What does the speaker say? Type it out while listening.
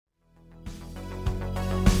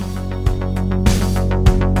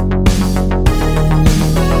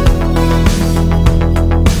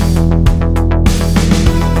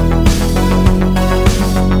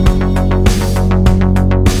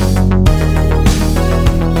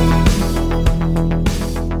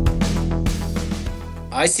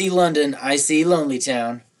I see London, I see Lonely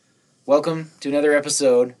Town. Welcome to another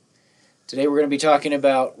episode. Today we're going to be talking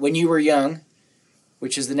about When You Were Young,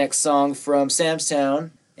 which is the next song from Sam's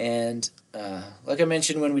Town. And like I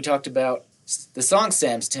mentioned when we talked about the song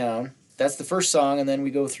Sam's Town, that's the first song, and then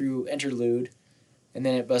we go through Interlude, and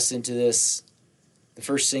then it busts into the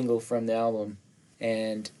first single from the album.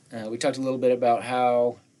 And we talked a little bit about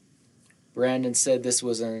how Brandon said this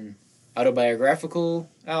was an autobiographical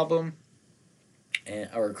album,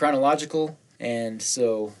 or chronological. And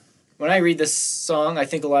so when I read this song, I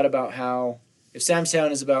think a lot about how if Sam's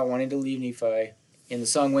Town is about wanting to leave Nephi, in the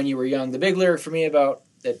song When You Were Young, the big lyric for me about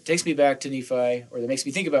that takes me back to Nephi, or that makes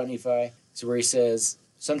me think about Nephi, is where he says,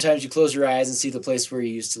 "Sometimes you close your eyes and see the place where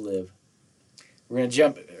you used to live." We're gonna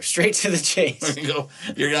jump straight to the chase. There you go.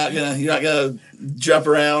 You're not gonna jump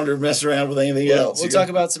around or mess around with anything else. We'll talk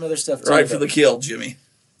about some other stuff too. Right for the kill, Jimmy.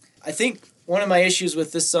 I think one of my issues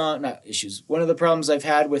with this song, one of the problems I've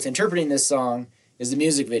had with interpreting this song is the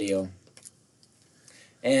music video.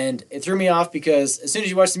 And it threw me off because as soon as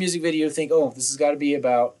you watch the music video, you think, oh, this has got to be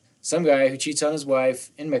about some guy who cheats on his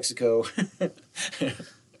wife in Mexico.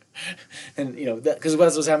 And, because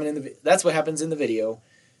that's what happens in the video.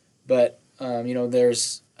 But,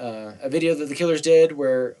 there's a video that the Killers did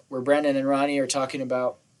where Brandon and Ronnie are talking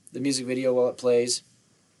about the music video while it plays.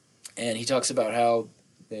 And he talks about how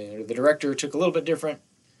the director took a little bit different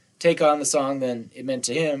take on the song than it meant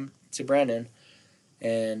to him, to Brandon.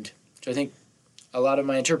 And so I think a lot of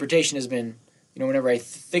my interpretation has been, whenever I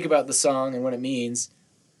think about the song and what it means,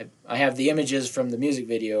 I have the images from the music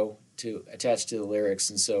video to attach to the lyrics.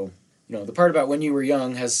 And so, the part about When You Were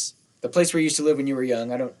Young has the place where you used to live when you were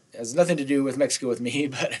young. Has nothing to do with Mexico with me,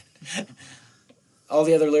 but all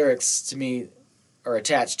the other lyrics to me are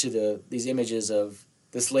attached to these images of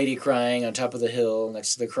this lady crying on top of the hill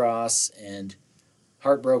next to the cross and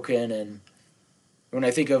heartbroken. And when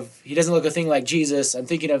I think of he doesn't look a thing like Jesus, I'm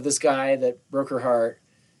thinking of this guy that broke her heart.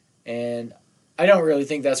 And I don't really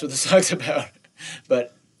think that's what the song's about.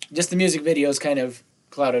 But just the music videos kind of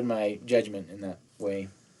clouded my judgment in that way.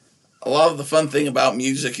 A lot of the fun thing about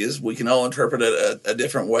music is we can all interpret it a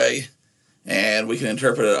different way. And we can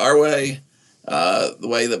interpret it our way. The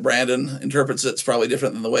way that Brandon interprets it's probably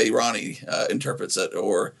different than the way Ronnie interprets it.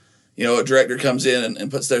 Or, a director comes in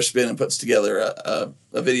and puts their spin and puts together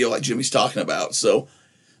a video like Jimmy's talking about. So,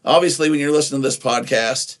 obviously, when you're listening to this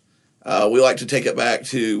podcast, we like to take it back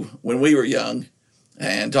to when we were young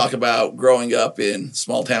and talk about growing up in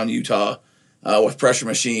small town Utah with Pressure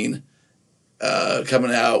Machine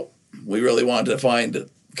coming out. We really wanted to find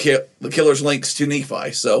the Killers' links to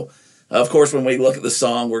Nephi. So, of course, when we look at the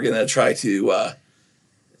song, we're going to try to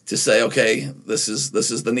say, okay, this is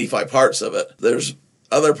the Nephi parts of it. There's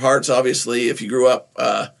other parts, obviously, if you grew up.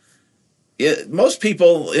 Most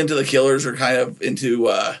people into the Killers are kind of into,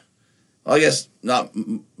 I guess not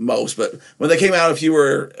most, but when they came out, if you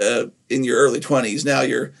were in your early 20s, now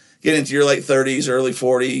you're getting into your late 30s, early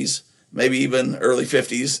 40s, maybe even early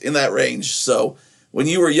 50s, in that range. So when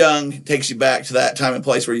you were young, it takes you back to that time and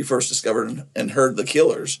place where you first discovered and heard the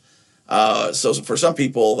Killers. So for some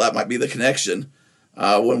people, that might be the connection.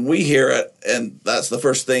 When we hear it, and that's the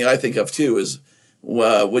first thing I think of too, is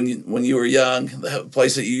when you were young, the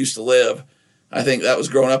place that you used to live, I think that was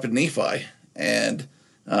growing up in Nephi. And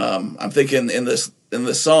I'm thinking in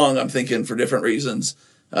this song, I'm thinking for different reasons.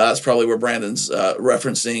 That's probably where Brandon's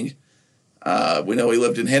referencing. We know he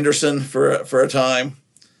lived in Henderson for a time.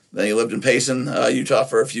 Then he lived in Payson, Utah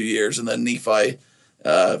for a few years, and then Nephi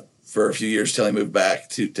for a few years till he moved back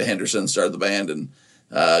to Henderson, started the band, and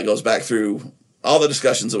goes back through all the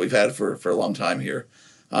discussions that we've had for a long time here.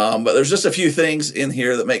 But there's just a few things in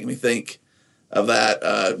here that make me think of that.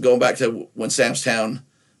 Going back to when Sam's Town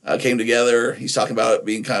came together, he's talking about it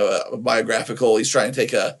being kind of a biographical. He's trying to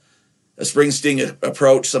take a Springsteen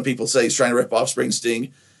approach. Some people say he's trying to rip off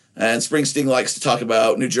Springsteen. And Springsteen likes to talk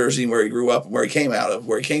about New Jersey and where he grew up and where he came out of,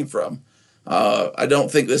 where he came from. I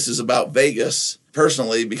don't think this is about Vegas,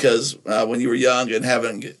 personally, because when you were young and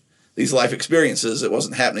having these life experiences, it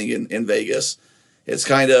wasn't happening in Vegas. It's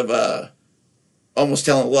kind of almost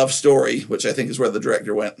telling a love story, which I think is where the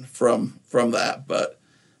director went from that. But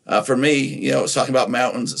for me, it's talking about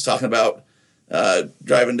mountains. It's talking about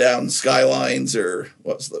driving down skylines, or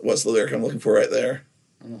what's the lyric I'm looking for right there?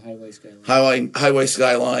 On the highway skyline. Highway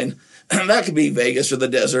skyline. That could be Vegas or the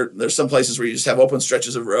desert. There's some places where you just have open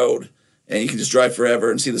stretches of road and you can just drive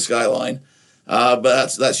forever and see the skyline. But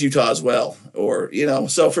that's Utah as well. Or,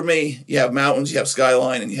 so for me, you have mountains, you have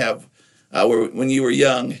skyline, and you have when you were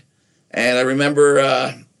young. And I remember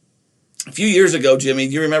a few years ago, Jimmy,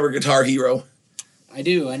 do you remember Guitar Hero? I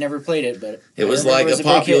do. I never played it, but it was like a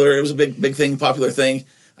popular. It was a big thing, popular thing.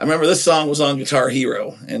 I remember this song was on Guitar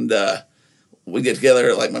Hero, and we'd get together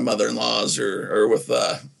at like my mother-in-law's or with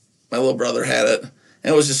my little brother had it,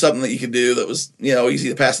 and it was just something that you could do that was easy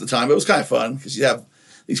to pass the time. But it was kind of fun because you have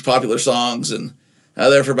these popular songs, and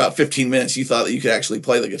there for about 15 minutes you thought that you could actually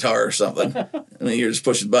play the guitar or something, and then you're just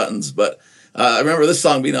pushing buttons. But I remember this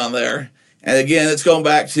song being on there, and again, it's going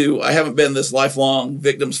back to I haven't been this lifelong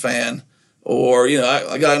Victims fan, or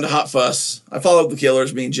I got into Hot Fuss. I followed the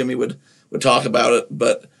Killers. Me and Jimmy would talk about it,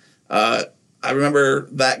 but I remember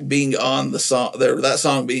that being on the song. That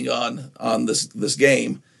song being on this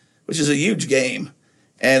game, which is a huge game.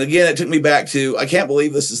 And again, it took me back to I can't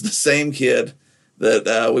believe this is the same kid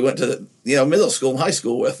that we went to middle school and high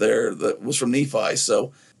school with there that was from Nephi.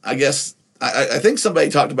 So I guess I think somebody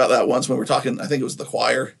talked about that once when we were talking. I think it was the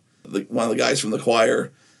choir. One of the guys from the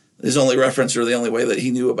choir. His only reference or the only way that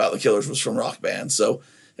he knew about the Killers was from Rock Band. So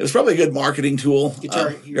it was probably a good marketing tool.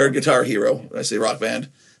 Guitar Hero. When I say Rock Band,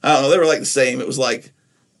 I don't know. They were like the same. It was like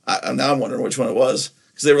now I'm wondering which one it was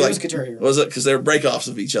because they were like Guitar Hero. Was it because they were breakoffs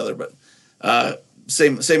of each other? But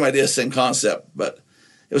same idea, same concept. But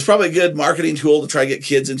it was probably a good marketing tool to try to get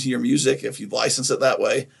kids into your music if you license it that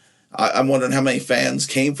way. I'm wondering how many fans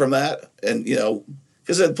came from that, and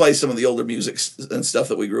because it plays some of the older music and stuff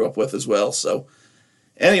that we grew up with as well. So.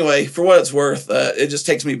 Anyway, for what it's worth, it just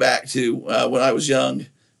takes me back to when I was young.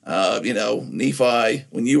 Nephi,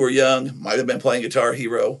 when you were young, might have been playing Guitar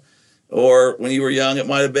Hero, or when you were young, it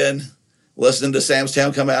might have been listening to Sam's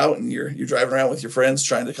Town come out, and you're driving around with your friends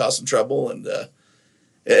trying to cause some trouble. And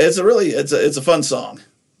it's a fun song.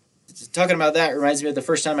 Talking about that reminds me of the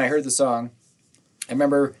first time I heard the song. I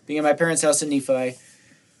remember being at my parents' house in Nephi.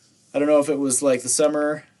 I don't know if it was like the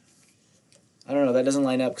summer. I don't know. That doesn't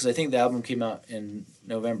line up because I think the album came out in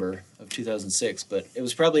November of 2006, but it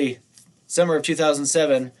was probably summer of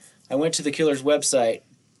 2007. I went to the Killers website,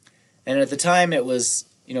 and at the time it was,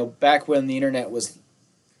 back when the internet was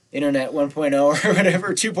Internet 1.0 or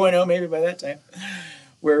whatever, 2.0 maybe by that time,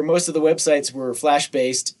 where most of the websites were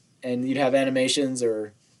Flash-based, and you'd have animations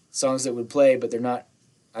or songs that would play, but they're not,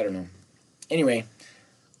 I don't know. Anyway,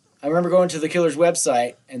 I remember going to the Killers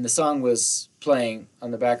website, and the song was playing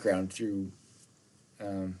on the background through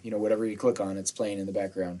whatever you click on, it's playing in the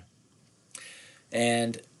background.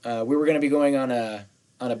 And we were going to be going on a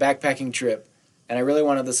backpacking trip, and I really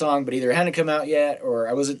wanted the song, but either it hadn't come out yet, or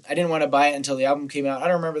I didn't want to buy it until the album came out. I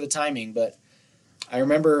don't remember the timing, but I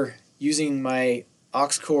remember using my aux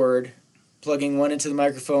cord, plugging one into the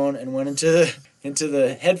microphone and one into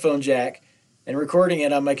the headphone jack, and recording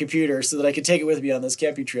it on my computer so that I could take it with me on this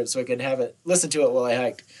camping trip, so I could listen to it while I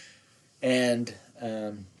hiked. And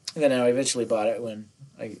then I eventually bought it when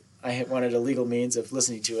I wanted a legal means of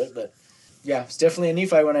listening to it. But yeah, it's definitely a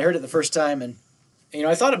Nephi when I heard it the first time. And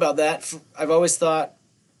I thought about that. I've always thought,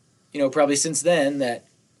 probably since then, that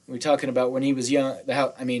we're talking about when he was young. The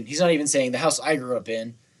house. I mean, he's not even saying the house I grew up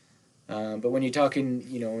in. But when you're talking,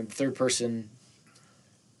 in third person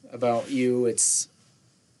about you,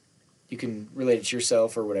 you can relate it to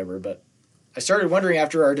yourself or whatever. But I started wondering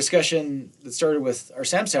after our discussion that started with our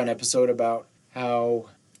Sam's Town episode about how,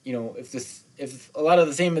 if a lot of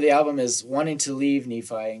the theme of the album is wanting to leave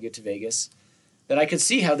Nephi and get to Vegas, then I could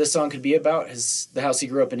see how this song could be about the house he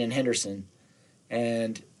grew up in Henderson,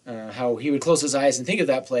 and how he would close his eyes and think of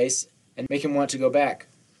that place and make him want to go back,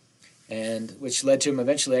 and which led to him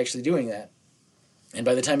eventually actually doing that. And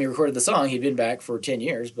by the time he recorded the song, he'd been back for 10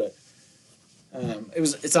 years, but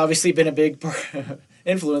it's obviously been a big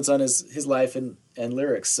influence on his life and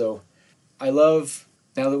lyrics. So I love,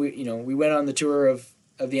 now that we went on the tour of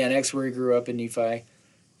the Annex where he grew up in Nephi,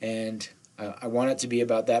 and I want it to be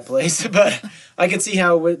about that place, but I can see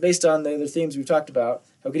how, based on the other themes we've talked about,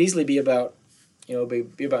 how it could easily be about,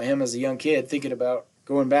 be about him as a young kid thinking about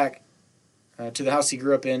going back to the house he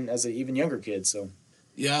grew up in as an even younger kid. So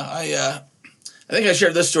yeah, I think I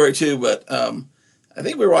shared this story too, but I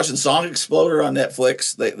think we were watching Song Exploder on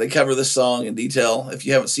Netflix. They cover this song in detail. If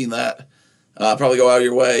you haven't seen that, probably go out of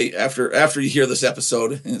your way after you hear this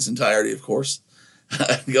episode in its entirety, of course.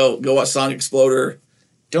 Go watch Song Exploder.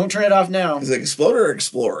 Don't turn it off now. Is it Exploder or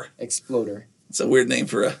Explorer? Exploder. It's a weird name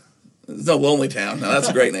for it's no Lonely Town. No, that's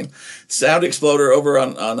a great name. Sound Exploder over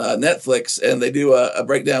on Netflix, and they do a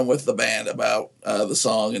breakdown with the band about the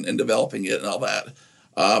song and developing it and all that.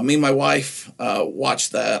 Me and my wife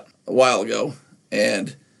watched that a while ago,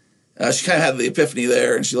 and she kind of had the epiphany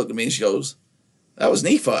there, and she looked at me and she goes, "That was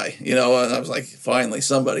Nephi," and I was like, "Finally,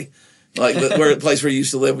 somebody." Like the place where you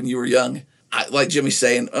used to live when you were young. Like Jimmy's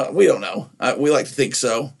saying, we don't know. We like to think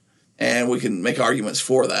so, and we can make arguments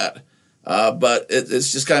for that. But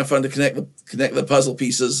it's just kind of fun to connect the puzzle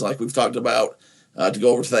pieces, like we've talked about, to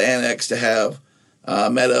go over to the annex to have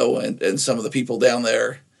Meadow and some of the people down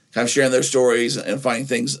there kind of sharing their stories and finding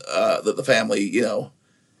things that the family,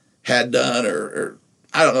 had done, or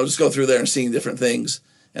I don't know, just go through there and seeing different things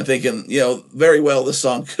and thinking, very well this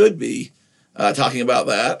song could be talking about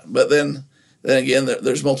that. But then again,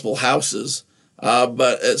 there's multiple houses.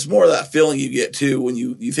 But it's more of that feeling you get too when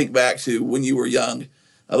you think back to when you were young.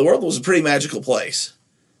 The world was a pretty magical place.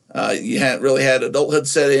 You hadn't really had adulthood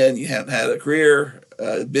set in. You hadn't had a career,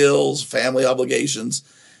 bills, family obligations,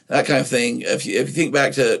 that kind of thing. If you think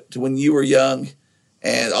back to when you were young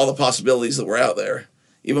and all the possibilities that were out there,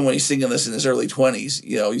 even when he's singing this in his early 20s,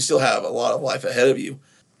 you still have a lot of life ahead of you.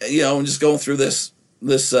 And just going through this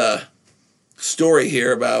story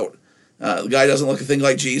here about the guy doesn't look a thing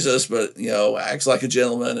like Jesus, but acts like a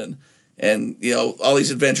gentleman, and all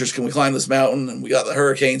these adventures. Can we climb this mountain? And we got the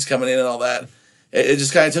hurricanes coming in and all that. It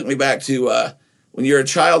just kind of took me back to when you're a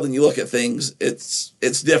child and you look at things.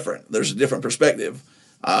 It's different. There's a different perspective.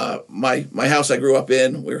 My house I grew up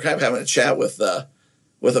in, we were having a chat with a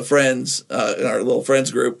friends in our little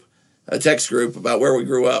friends group, a text group, about where we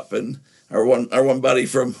grew up, and our one buddy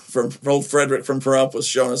from old Frederick from Pahrump was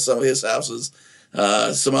showing us some of his houses.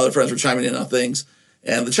 Some other friends were chiming in on things.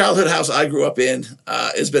 And the childhood house I grew up in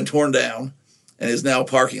has been torn down and is now a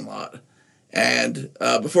parking lot. And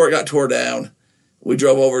before it got torn down, we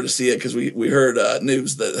drove over to see it because we heard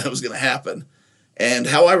news that was going to happen. And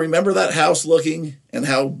how I remember that house looking and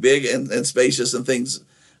how big and spacious and things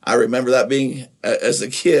I remember that being as a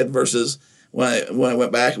kid versus when I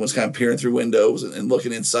went back and was kind of peering through windows and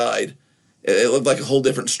looking inside, it looked like a whole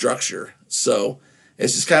different structure. So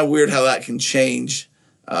it's just kind of weird how that can change.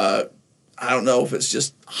 I don't know if it's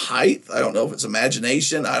just height. I don't know if it's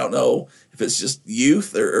imagination. I don't know if it's just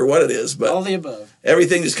youth or what it is. But all the above.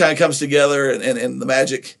 Everything just kind of comes together, and the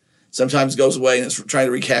magic sometimes goes away, and it's trying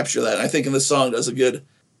to recapture that. And I think in this song does a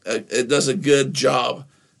good job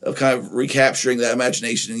of kind of recapturing that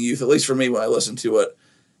imagination and youth. At least for me, when I listen to it,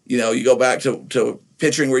 you go back to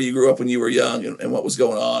picturing where you grew up when you were young and what was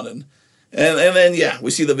going on, and then we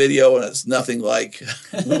see the video and it's nothing like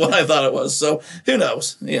what I thought it was. So who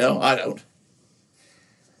knows? I don't.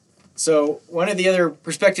 So one of the other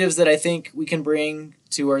perspectives that I think we can bring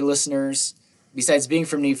to our listeners, besides being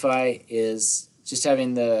from Nephi, is just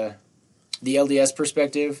having the LDS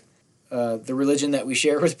perspective, the religion that we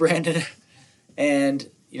share with Brandon. And,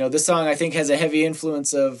 this song I think has a heavy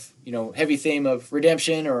influence of, heavy theme of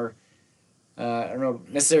redemption, or I don't know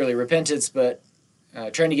necessarily repentance, but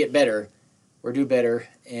trying to get better or do better.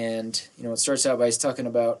 And, it starts out by talking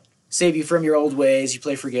about save you from your old ways, you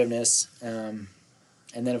play forgiveness.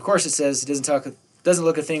 And then, of course, it says it doesn't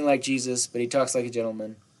look a thing like Jesus, but he talks like a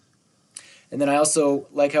gentleman. And then I also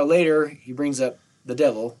like how later he brings up the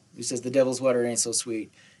devil. He says the devil's water ain't so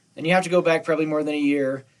sweet. And you have to go back probably more than a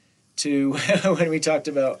year to when we talked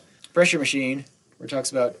about Pressure Machine, where it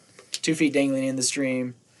talks about 2 feet dangling in the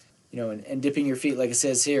stream, and dipping your feet like it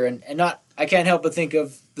says here. And I can't help but think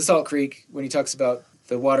of the Salt Creek when he talks about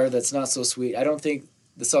the water that's not so sweet. I don't think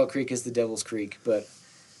the Salt Creek is the Devil's Creek, but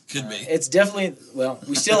could be. It's definitely,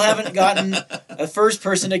 we still haven't gotten a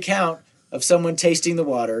first-person account of someone tasting the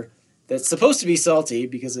water that's supposed to be salty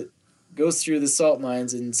because it goes through the salt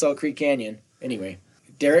mines in Salt Creek Canyon. Anyway,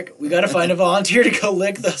 Derek, we got to find a volunteer to go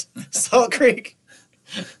lick the Salt Creek.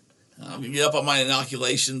 I'm gonna get up on my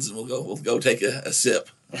inoculations and we'll go take a sip.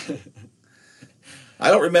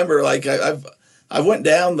 I don't remember, like I went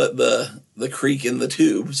down the creek in the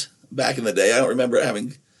tubes back in the day. I don't remember it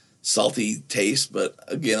having salty taste, but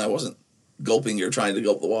again, I wasn't gulping or trying to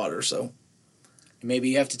gulp the water, so maybe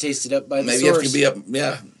you have to taste it up by the maybe source. You have to be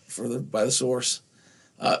up, by the source.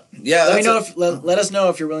 Let us know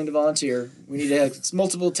if you're willing to volunteer. We need to have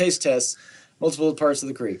multiple taste tests, multiple parts of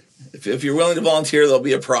the creek. If you're willing to volunteer, there'll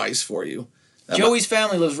be a prize for you. Joey's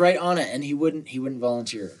family lives right on it, and he wouldn't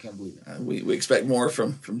volunteer. I can't believe it. We expect more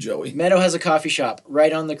from Joey. Meadow has a coffee shop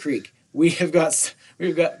right on the creek. We've got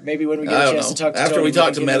maybe when we get a chance to talk to after Tony, we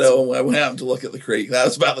talked to Meadow, I went out to look at the creek. That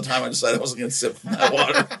was about the time I decided I wasn't going to sip from that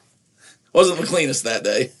water. Wasn't the cleanest that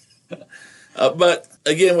day. But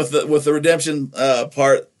again, with the redemption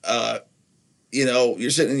part, you're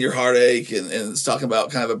sitting in your heartache and it's talking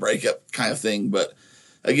about kind of a breakup kind of thing. But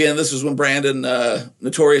again, this was when Brandon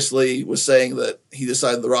notoriously was saying that he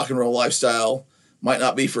decided the rock and roll lifestyle might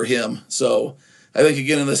not be for him. So I think,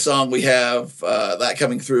 again, in this song, we have that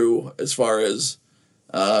coming through as far as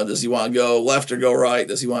does he want to go left or go right?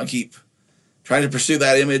 Does he want to keep trying to pursue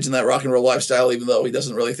that image and that rock and roll lifestyle, even though he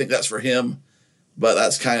doesn't really think that's for him, but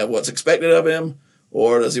that's kind of what's expected of him?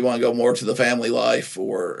 or does he want to go more to the family life,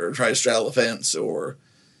 or try to straddle the fence, or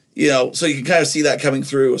so you can kind of see that coming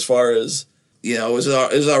through as far as is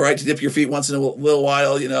it all right to dip your feet once in a little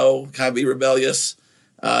while, kind of be rebellious.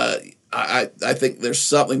 I think there's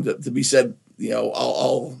something to be said.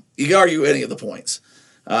 You can argue any of the points.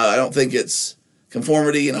 I don't think it's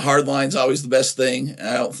conformity and a hard line is always the best thing. And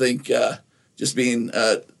I don't think just being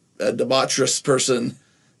a debaucherous person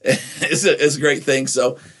is a great thing.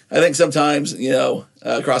 So I think sometimes,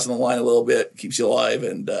 crossing the line a little bit keeps you alive,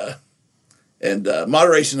 and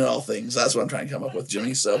moderation in all things. That's what I'm trying to come up with,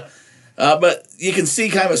 Jimmy. So, but you can see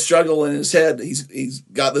kind of a struggle in his head. He's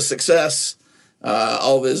got the success.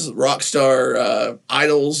 All of his rock star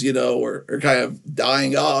idols, are kind of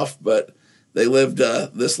dying off, but they lived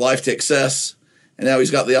this life to excess, and now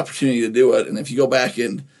he's got the opportunity to do it. And if you go back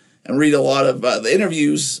and read a lot of the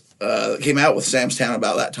interviews that came out with Sam's Town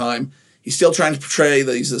about that time, he's still trying to portray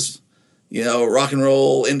that he's this, indie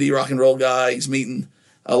rock and roll guy. He's meeting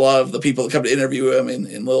a lot of the people that come to interview him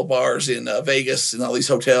in little bars in Vegas and all these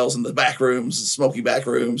hotels and the back rooms, smoky back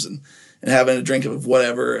rooms, and having a drink of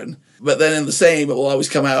whatever. But then in the same, it will always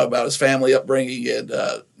come out about his family upbringing and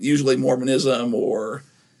usually Mormonism or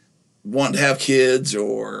wanting to have kids,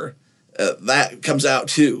 or that comes out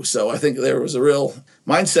too. So I think there was a real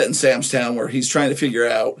mindset in Sam's Town where he's trying to figure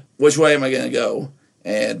out, which way am I going to go?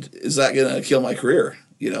 And is that going to kill my career,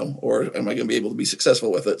 or am I going to be able to be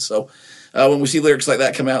successful with it? So when we see lyrics like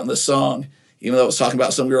that come out in this song, even though it was talking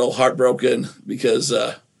about some girl heartbroken because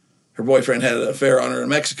her boyfriend had an affair on her in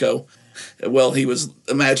Mexico, well, he was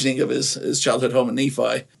imagining of his childhood home in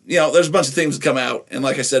Nephi. There's a bunch of things that come out, and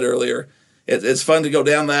like I said earlier, it's fun to go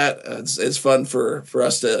down that. It's fun for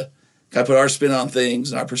us to kind of put our spin on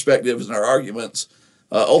things and our perspectives and our arguments.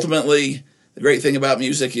 Ultimately, the great thing about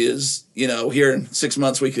music is, here in 6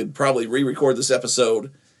 months we could probably re-record this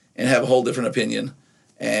episode and have a whole different opinion,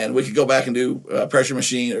 and we could go back and do Pressure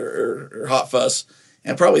Machine or Hot Fuss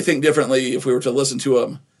and probably think differently if we were to listen to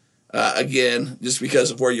them again, just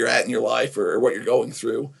because of where you're at in your life or what you're going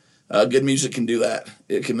through. Good music can do that.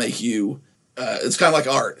 It can make you, it's kind of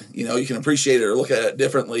like art, you can appreciate it or look at it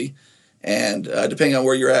differently. And depending on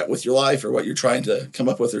where you're at with your life or what you're trying to come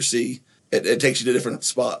up with or see, it takes you to different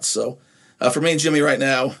spots. So for me and Jimmy right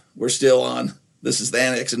now, we're still on, this is the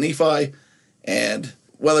Annex of Nephi, and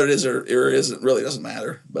whether it is or isn't really doesn't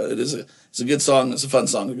matter, but it's a good song. It's a fun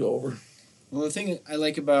song to go over. Well, the thing I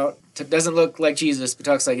like about doesn't look like Jesus, but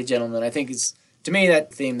talks like a gentleman, I think is, to me,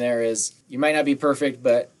 that theme there is, you might not be perfect,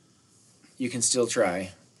 but you can still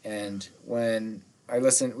try. And when I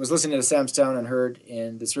was listening to Sam's Town and heard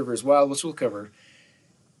in This River is Wild, which we'll cover,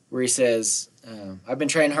 where he says, I've been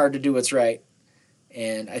trying hard to do what's right.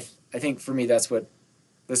 And I think for me, that's what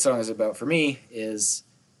this song is about. For me is,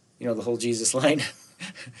 the whole Jesus line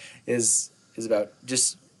is about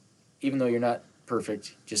just, even though you're not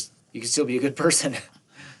perfect, just, you can still be a good person.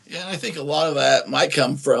 Yeah, I think a lot of that might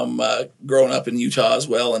come from growing up in Utah as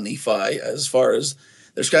well, and Nephi, as far as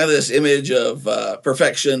there's kind of this image of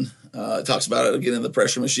perfection. It talks about it again in the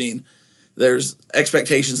Pressure Machine. There's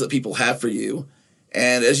expectations that people have for you.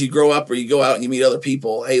 And as you grow up or you go out and you meet other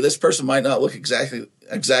people, hey, this person might not look exactly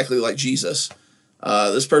like Jesus.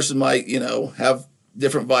 This person might, have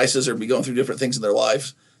different vices or be going through different things in their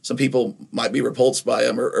lives. Some people might be repulsed by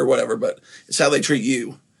them or whatever, but it's how they treat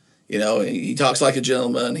you. He talks like a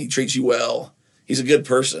gentleman. He treats you well. He's a good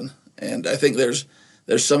person. And I think there's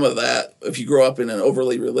some of that. If you grow up in an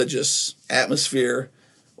overly religious atmosphere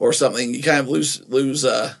or something, you kind of lose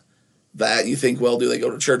that. You think, well, do they go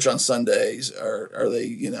to church on Sundays? Or are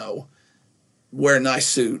they, wearing nice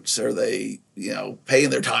suits? Are they, paying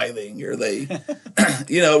their tithing? Are they,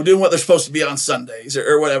 doing what they're supposed to be on Sundays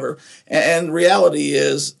or whatever? And reality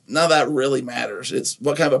is none of that really matters. It's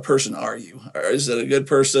what kind of a person are you? Is it a good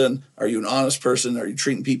person? Are you an honest person? Are you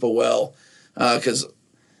treating people well? Because,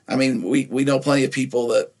 we know plenty of people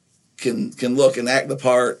that can look and act the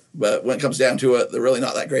part, but when it comes down to it, they're really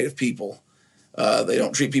not that great of people. They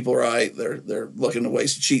don't treat people right. They're looking at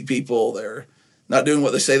ways to cheat people. They're not doing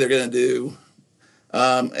what they say they're going to do.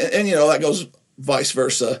 And that goes vice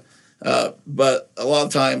versa. But a lot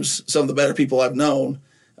of times, some of the better people I've known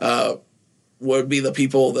would be the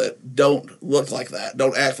people that don't look like that,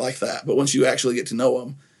 don't act like that. But once you actually get to know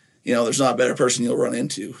them, there's not a better person you'll run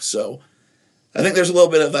into. So I think there's a little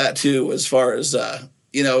bit of that too, as far as,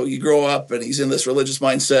 you grow up and he's in this religious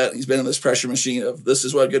mindset. He's been in this pressure machine of this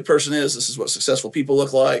is what a good person is. This is what successful people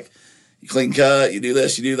look like. You clean cut, you do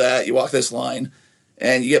this, you do that, you walk this line.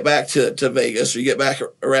 And you get back to Vegas or you get back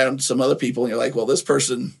around some other people and you're like, well, this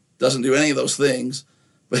person doesn't do any of those things,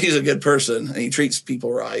 but he's a good person and he treats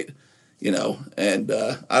people right. And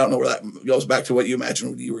I don't know where that goes back to what you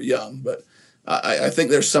imagined when you were young, but I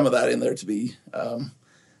think there's some of that in there to be.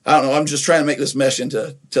 I don't know. I'm just trying to make this mesh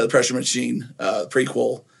into the Pressure Machine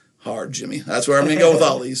prequel hard, Jimmy. That's where I'm going to go with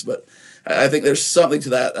all these. But I think there's something to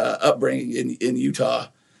that upbringing in Utah.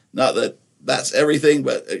 Not that that's everything,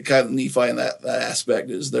 but kind of Nephi in that aspect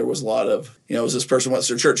is there was a lot of, is this person, what's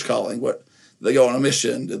their church calling? What, do they go on a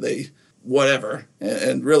mission? Do they, whatever?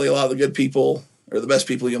 And really a lot of the good people or the best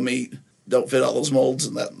people you'll meet don't fit all those molds,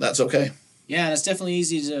 and that's okay. Yeah, and it's definitely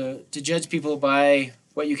easy to judge people by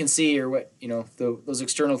what you can see or what, those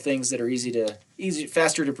external things that are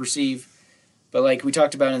faster to perceive. But like we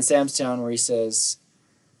talked about in Sam's Town, where he says,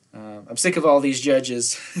 I'm sick of all these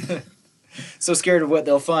judges, so scared of what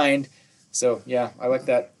they'll find. So yeah, I like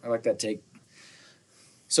that take.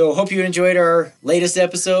 So hope you enjoyed our latest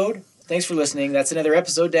episode. Thanks for listening. That's another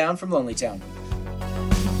episode down from Lonely Town.